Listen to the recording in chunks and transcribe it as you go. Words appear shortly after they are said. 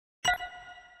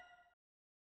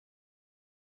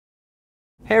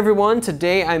Hey everyone,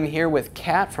 today I'm here with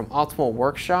Kat from Optimal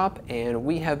Workshop, and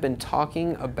we have been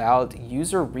talking about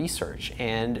user research,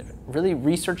 and really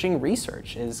researching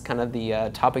research is kind of the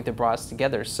topic that brought us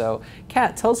together. So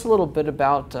Kat, tell us a little bit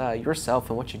about yourself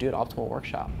and what you do at Optimal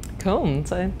Workshop. Cool.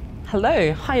 So,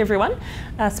 hello. Hi everyone.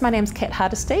 So my name's Kat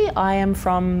Hardisty. I am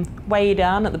from way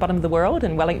down at the bottom of the world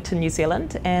in Wellington, New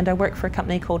Zealand, and I work for a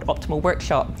company called Optimal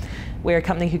Workshop. We're a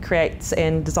company who creates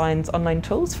and designs online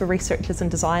tools for researchers and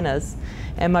designers.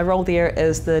 And my role there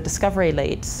is the discovery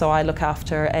lead. So I look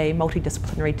after a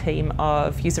multidisciplinary team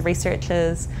of user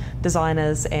researchers,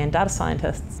 designers, and data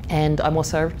scientists. And I'm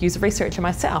also a user researcher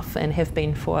myself and have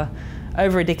been for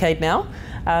over a decade now.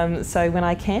 So when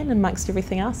I can, amongst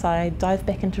everything else, I dive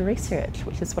back into research,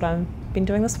 which is what I've been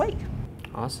doing this week.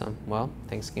 Awesome. Well,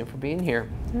 thanks again for being here.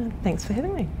 Thanks for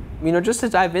having me. You know, just to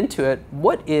dive into it,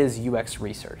 what is UX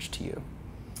research to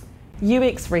you?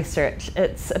 UX research,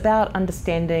 it's about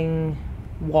understanding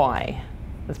why,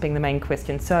 as being the main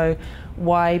question. So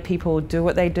why people do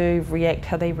what they do, react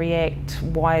how they react,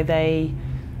 why they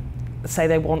say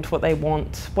they want what they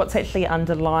want, what's actually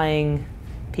underlying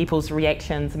people's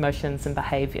reactions, emotions, and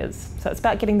behaviours. So it's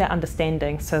about getting that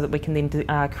understanding so that we can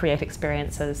then create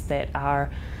experiences that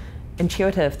are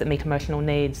intuitive, that meet emotional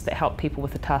needs, that help people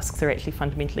with the tasks they're actually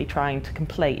fundamentally trying to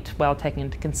complete while taking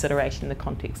into consideration the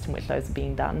context in which those are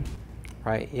being done.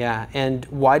 Right, yeah. And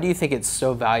why do you think it's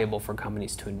so valuable for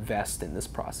companies to invest in this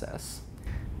process?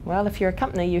 Well, if you're a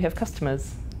company, you have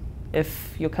customers.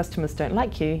 If your customers don't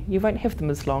like you, you won't have them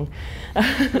as long.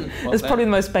 It's probably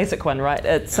the most basic one, right?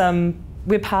 It's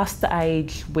we're past the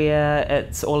age where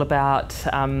it's all about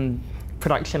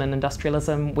production and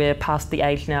industrialism. We're past the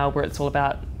age now where it's all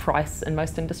about price in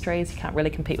most industries. You can't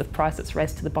really compete with price, it's a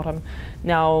race to the bottom.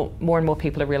 Now more and more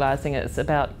people are realising it's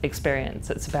about experience,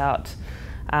 it's about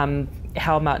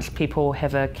how much people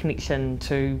have a connection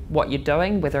to what you're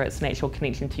doing, whether it's an actual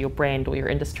connection to your brand or your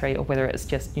industry, or whether it's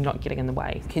just you're not getting in the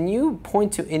way. Can you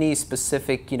point to any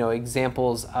specific,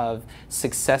 examples of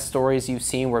success stories you've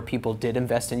seen where people did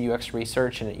invest in UX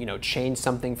research and it, changed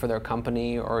something for their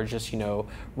company, or just,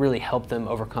 really helped them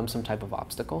overcome some type of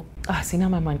obstacle? Oh, see, now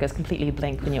my mind goes completely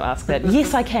blank when you ask that.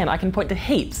 Yes, I can. I can point to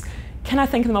heaps. Can I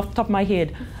think of them off the top of my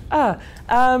head? Oh,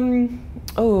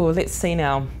 let's see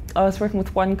now. I was working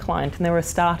with one client and they were a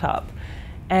startup,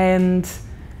 and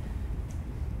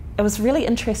it was really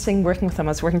interesting working with them.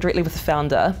 I was working directly with the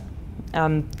founder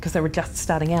because they were just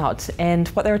starting out, and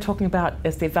what they were talking about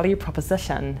is their value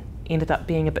proposition ended up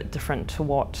being a bit different to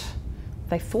what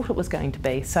they thought it was going to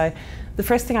be. So the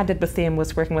first thing I did with them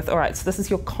was working with, all right, so this is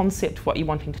your concept, what you're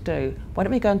wanting to do. Why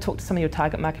don't we go and talk to some of your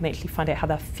target market and actually find out how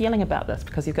they're feeling about this,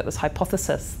 because you've got this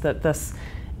hypothesis that this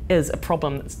is a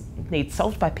problem that needs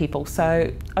solved by people. So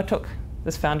I took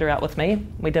this founder out with me.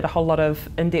 We did a whole lot of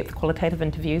in-depth qualitative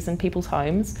interviews in people's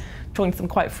homes, talking to them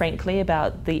quite frankly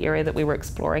about the area that we were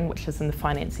exploring, which is in the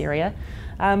finance area.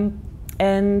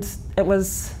 And it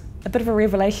was a bit of a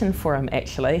revelation for him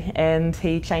actually, and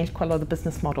he changed quite a lot of the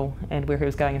business model and where he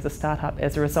was going as a startup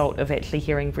as a result of actually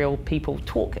hearing real people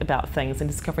talk about things and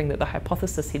discovering that the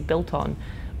hypothesis he'd built on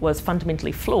was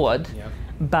fundamentally flawed. Yep.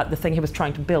 But the thing he was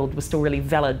trying to build was still really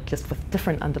valid, just with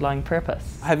different underlying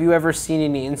purpose. Have you ever seen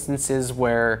any instances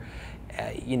where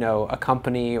a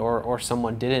company or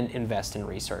someone didn't invest in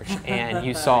research and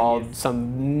you saw yes.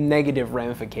 some negative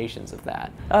ramifications of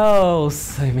that? Oh,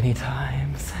 so many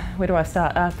times. Where do I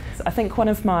start? I think one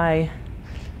of my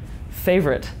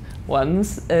favorite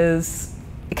ones is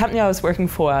the company I was working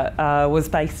for was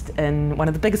based in one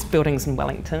of the biggest buildings in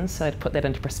Wellington. So to put that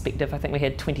into perspective, I think we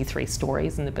had 23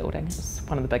 stories in the building. It was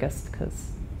one of the biggest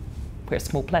because we're a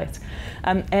small place.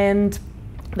 And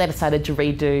they decided to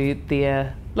redo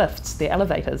their lifts, their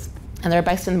elevators. And they were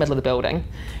based in the middle of the building.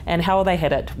 And how they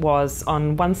had it was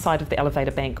on one side of the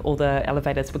elevator bank, all the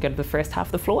elevators would go to the first half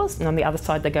of the floors, and on the other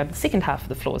side they go to the second half of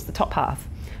the floors, the top half.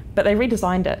 But they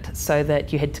redesigned it so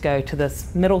that you had to go to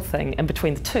this middle thing in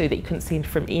between the two that you couldn't see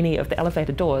from any of the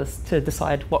elevator doors to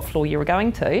decide what floor you were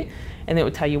going to. And it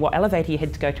would tell you what elevator you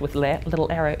had to go to with a little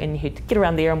arrow, and you had to get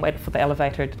around there and wait for the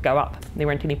elevator to go up. There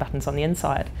weren't any buttons on the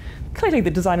inside. Clearly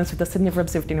the designers of this had never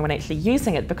observed anyone actually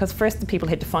using it, because first the people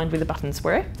had to find where the buttons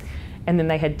were, and then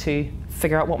they had to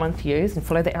figure out what one to use and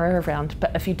follow the arrow around.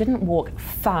 But if you didn't walk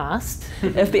fast,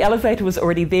 if the elevator was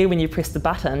already there when you pressed the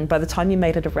button, by the time you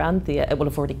made it around there, it will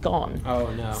have already gone.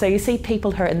 Oh no. So you see people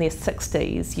who are in their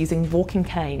 60s using walking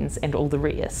canes and all the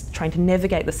rest, trying to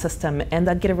navigate the system, and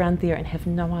they'd get around there and have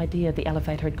no idea the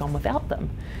elevator had gone without them.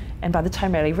 And by the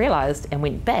time they realised and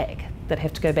went back, they'd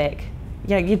have to go back.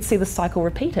 You'd see the cycle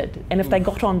repeated. And if they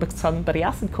got on because somebody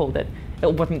else had called it,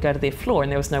 it wouldn't go to their floor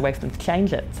and there was no way for them to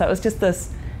change it. So it was just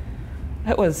this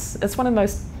It's one of the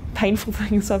most painful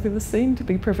things I've ever seen, to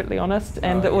be perfectly honest,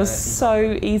 and it was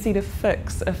so easy to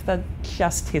fix if they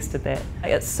just tested that.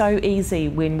 It's so easy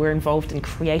when we're involved in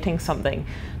creating something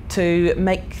to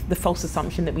make the false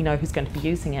assumption that we know who's going to be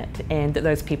using it and that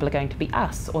those people are going to be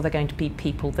us or they're going to be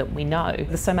people that we know.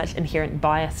 There's so much inherent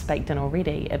bias baked in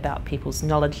already about people's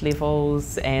knowledge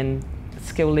levels and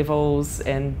skill levels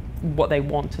and what they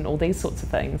want and all these sorts of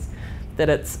things that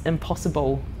it's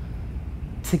impossible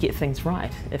to get things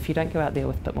right if you don't go out there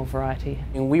with a bit more variety.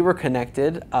 And we were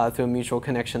connected through a mutual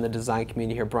connection in the design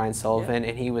community here, Brian Sullivan,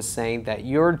 and he was saying that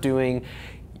you're doing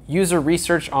user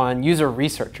research on user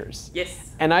researchers.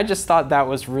 Yes. And I just thought that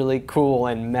was really cool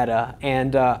and meta,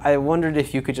 and I wondered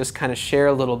if you could just kind of share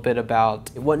a little bit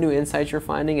about what new insights you're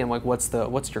finding and like what's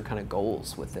your kind of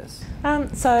goals with this?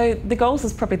 So the goals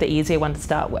is probably the easier one to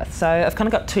start with. So I've kind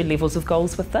of got two levels of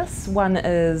goals with this. One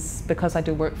is because I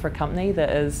do work for a company that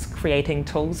is creating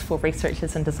tools for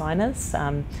researchers and designers.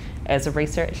 As a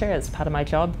researcher, it's part of my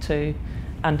job to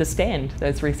understand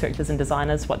those researchers and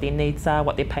designers, what their needs are,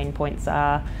 what their pain points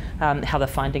are, how they're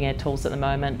finding our tools at the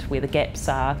moment, where the gaps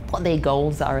are, what their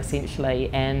goals are essentially,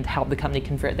 and help the company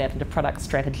convert that into product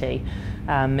strategy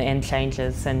and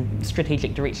changes and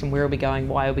strategic direction. Where are we going?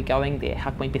 Why are we going there?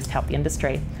 How can we best help the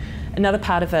industry? Another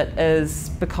part of it is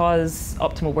because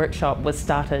Optimal Workshop was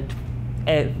started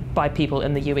by people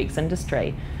in the UX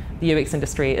industry. The UX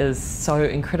industry is so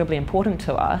incredibly important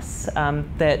to us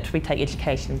that we take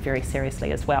education very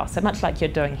seriously as well. So much like you're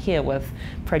doing here with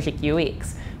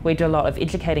ProjectUX, we do a lot of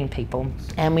educating people,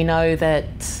 and we know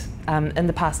that in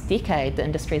the past decade the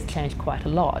industry has changed quite a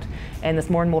lot, and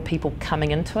there's more and more people coming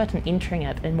into it and entering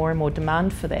it, and more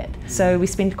demand for that. So we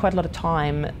spend quite a lot of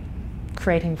time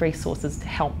creating resources to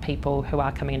help people who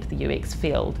are coming into the UX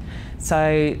field.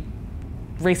 So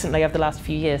recently, over the last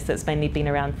few years, that's mainly been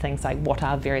around things like what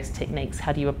are various techniques,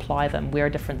 how do you apply them, where are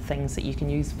different things that you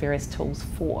can use various tools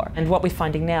for. And what we're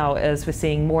finding now is we're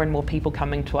seeing more and more people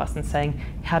coming to us and saying,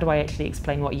 how do I actually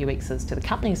explain what UX is to the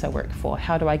companies I work for?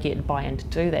 How do I get buy-in to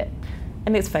do that?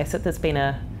 And let's face it, there's been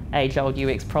a age-old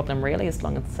UX problem really as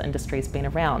long as the industry's been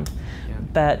around. Yeah.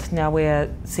 But now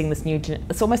we're seeing this new,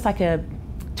 it's almost like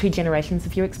two generations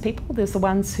of UX people. There's the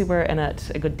ones who were in it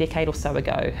a good decade or so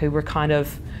ago who were kind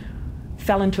of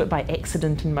fell into it by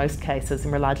accident in most cases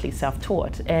and were largely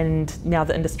self-taught. And now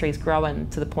the industry's grown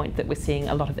to the point that we're seeing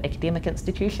a lot of academic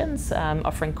institutions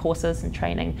offering courses and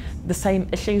training. The same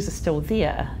issues are still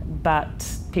there,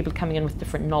 but people are coming in with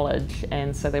different knowledge,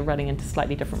 and so they're running into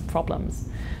slightly different problems.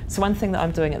 So one thing that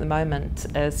I'm doing at the moment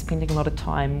is spending a lot of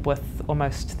time with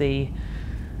almost the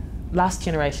last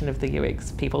generation of the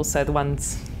UX people, so the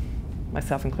ones,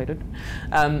 myself included,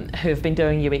 who have been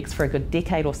doing UX for a good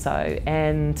decade or so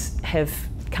and have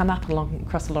come up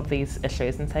across a lot of these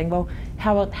issues and saying, well,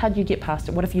 how do you get past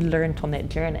it? What have you learned on that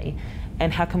journey?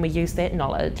 And how can we use that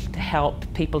knowledge to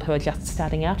help people who are just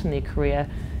starting out in their career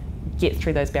get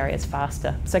through those barriers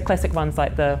faster? So classic ones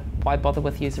like the why bother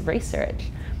with user research.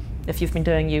 If you've been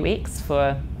doing UX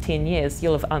for 10 years,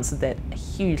 you'll have answered that a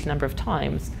huge number of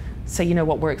times. So you know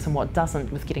what works and what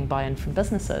doesn't with getting buy-in from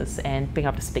businesses and being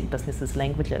able to speak businesses'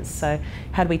 languages. So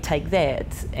how do we take that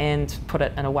and put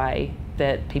it in a way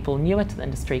that people newer to the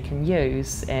industry can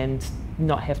use and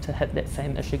not have to hit that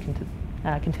same issue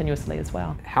continuously as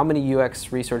well? How many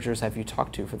UX researchers have you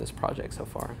talked to for this project so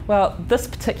far? Well, this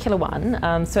particular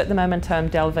one, so at the moment I'm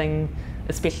delving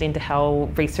especially into how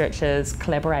researchers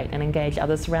collaborate and engage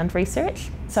others around research.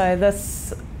 So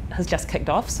this has just kicked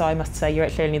off, so I must say you're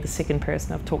actually only the second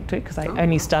person I've talked to, because I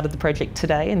only started the project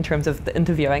today in terms of the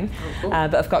interviewing. Cool.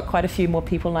 But I've got quite a few more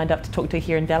people lined up to talk to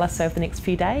here in Dallas over the next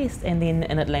few days, and then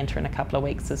in Atlanta in a couple of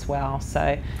weeks as well.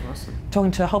 So awesome.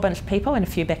 Talking to a whole bunch of people and a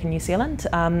few back in New Zealand.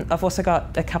 I've also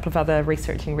got a couple of other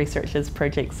researchers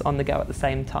projects on the go at the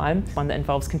same time. One that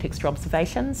involves contextual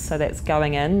observations, so that's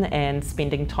going in and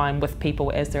spending time with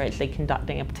people as they're actually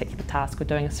conducting a particular task or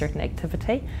doing a certain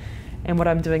activity. And what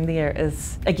I'm doing there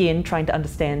is, again, trying to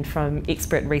understand from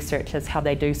expert researchers how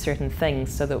they do certain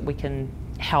things so that we can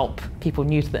help people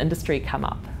new to the industry come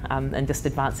up and just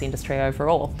advance the industry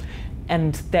overall.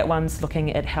 And that one's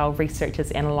looking at how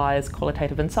researchers analyse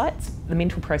qualitative insights, the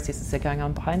mental processes that are going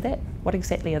on behind that. What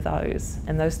exactly are those?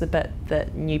 And those are the bit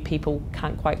that new people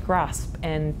can't quite grasp,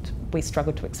 and we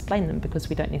struggle to explain them because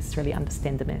we don't necessarily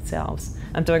understand them ourselves.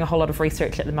 I'm doing a whole lot of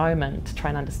research at the moment to try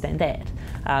and understand that.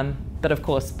 But of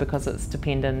course, because it's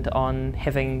dependent on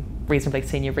having reasonably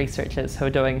senior researchers who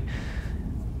are doing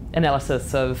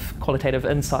analysis of qualitative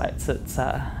insights, it's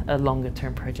a longer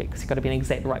term project because you've got to be in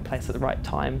exactly the right place at the right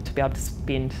time to be able to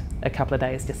spend a couple of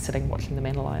days just sitting watching them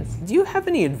analyze. Do you have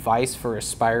any advice for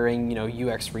aspiring,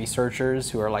 UX researchers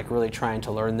who are like really trying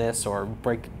to learn this or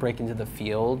break into the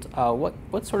field?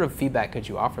 What sort of feedback could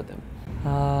you offer them?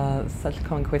 Such a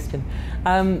common question.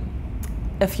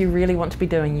 If you really want to be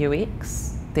doing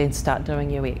UX, then start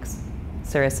doing UX.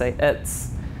 Seriously,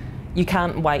 you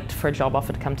can't wait for a job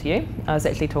offer to come to you. I was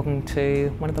actually talking to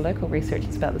one of the local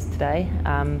researchers about this today,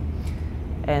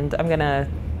 and I'm going to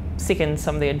second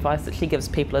some of the advice that she gives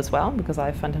people as well, because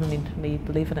I fundamentally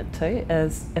believe in it too,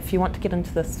 is if you want to get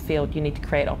into this field, you need to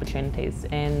create opportunities,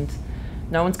 and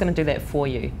no one's going to do that for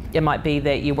you. It might be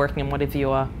that you're working in whatever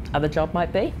your other job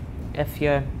might be, if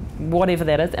you're whatever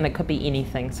that is, and it could be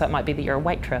anything. So it might be that you're a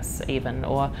waitress even,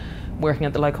 or working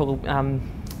at the local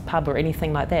pub or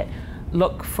anything like that.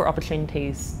 Look for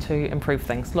opportunities to improve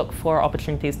things. Look for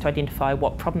opportunities to identify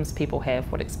what problems people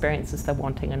have, what experiences they're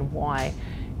wanting and why,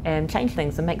 and change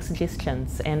things and make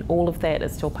suggestions, and all of that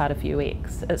is still part of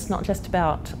UX. It's not just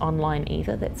about online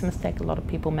either. That's a mistake a lot of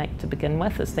people make to begin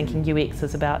with, is thinking UX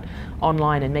is about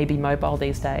online and maybe mobile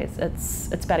these days.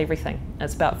 It's about everything.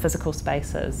 It's about physical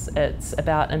spaces, it's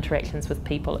about interactions with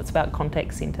people, it's about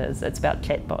contact centres, it's about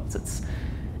chatbots,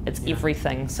 it's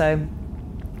everything. So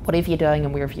whatever you're doing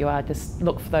and wherever you are, just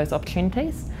look for those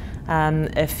opportunities.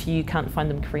 If you can't find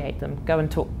them, create them. Go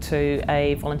and talk to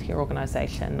a volunteer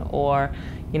organisation, or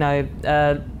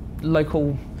a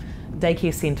local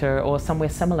daycare centre or somewhere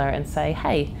similar, and say,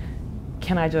 hey,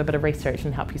 can I do a bit of research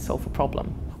and help you solve a problem?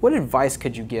 What advice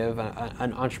could you give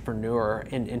an entrepreneur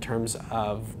in terms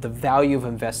of the value of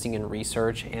investing in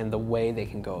research and the way they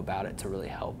can go about it to really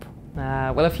help?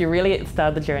 Well, if you're really at the start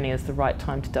of the journey, is the right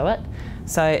time to do it.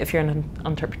 So if you're an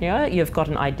entrepreneur, you've got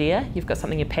an idea, you've got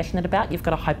something you're passionate about, you've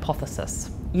got a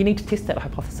hypothesis. You need to test that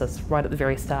hypothesis right at the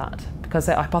very start, because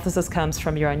that hypothesis comes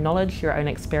from your own knowledge, your own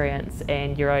experience,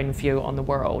 and your own view on the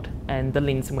world and the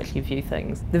lens in which you view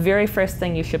things. The very first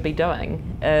thing you should be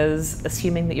doing is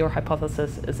assuming that your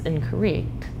hypothesis is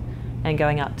incorrect and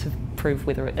going out to prove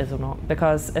whether it is or not.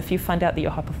 Because if you find out that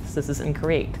your hypothesis is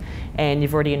incorrect and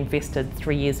you've already invested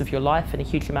 3 years of your life and a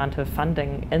huge amount of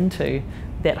funding into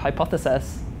that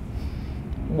hypothesis,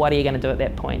 what are you going to do at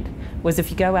that point? Whereas if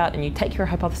you go out and you take your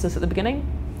hypothesis at the beginning,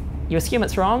 you assume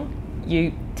it's wrong,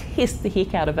 you test the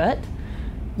heck out of it,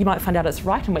 you might find out it's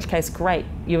right, in which case, great.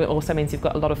 It also means you've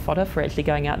got a lot of fodder for actually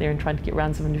going out there and trying to get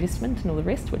rounds of investment and all the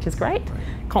rest, which is great. Right.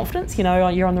 Confidence,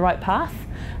 you're on the right path.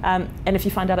 And if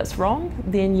you find out it's wrong,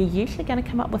 then you're usually going to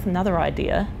come up with another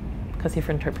idea, because if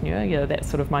you're an entrepreneur, you're that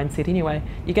sort of mindset anyway.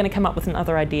 You're going to come up with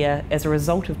another idea as a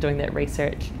result of doing that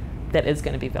research that is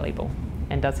going to be valuable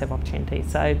and does have opportunity.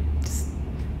 So just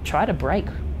try to break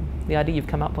the idea you've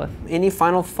come up with. Any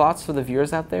final thoughts for the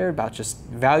viewers out there about just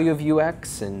value of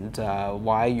UX and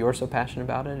why you're so passionate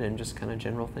about it, and just kind of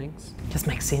general things? Just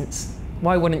makes sense.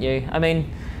 Why wouldn't you? I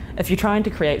mean, if you're trying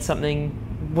to create something,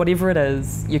 whatever it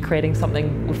is, you're creating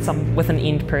something with an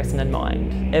end person in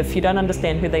mind. If you don't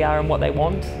understand who they are and what they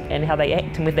want and how they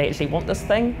act and whether they actually want this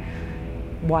thing,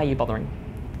 why are you bothering?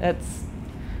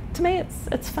 To me,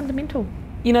 it's fundamental.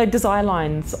 Design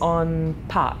lines on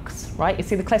parks, right? You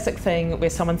see the classic thing where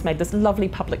someone's made this lovely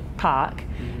public park,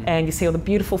 and you see all the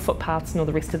beautiful footpaths and all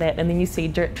the rest of that, and then you see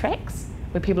dirt tracks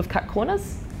where people have cut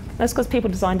corners. That's because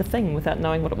people designed a thing without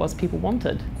knowing what it was people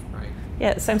wanted. Right.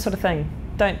 Yeah, same sort of thing.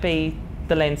 Don't be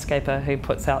the landscaper who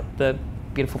puts out the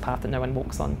beautiful path that no one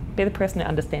walks on. Be the person that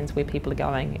understands where people are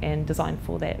going and design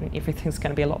for that, and everything's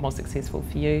going to be a lot more successful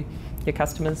for you, your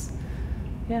customers.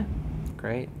 Yeah.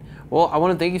 Great. Well, I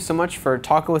want to thank you so much for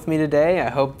talking with me today. I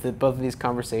hope that both of these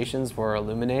conversations were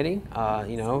illuminating.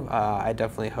 I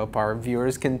definitely hope our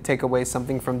viewers can take away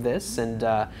something from this, and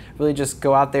really just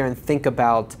go out there and think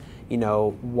about,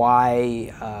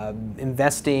 why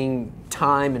investing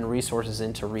time and resources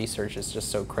into research is just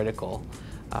so critical,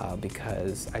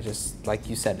 because like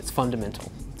you said, it's fundamental,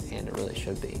 and it really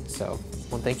should be. So,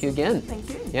 well, thank you again. Thank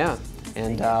you. Yeah.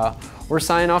 And we're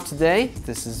signing off today.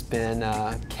 This has been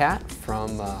Kat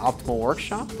from Optimal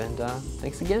Workshop, and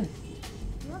thanks again.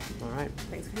 Yeah. All right.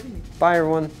 Thanks for having me. Bye,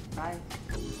 everyone. Bye.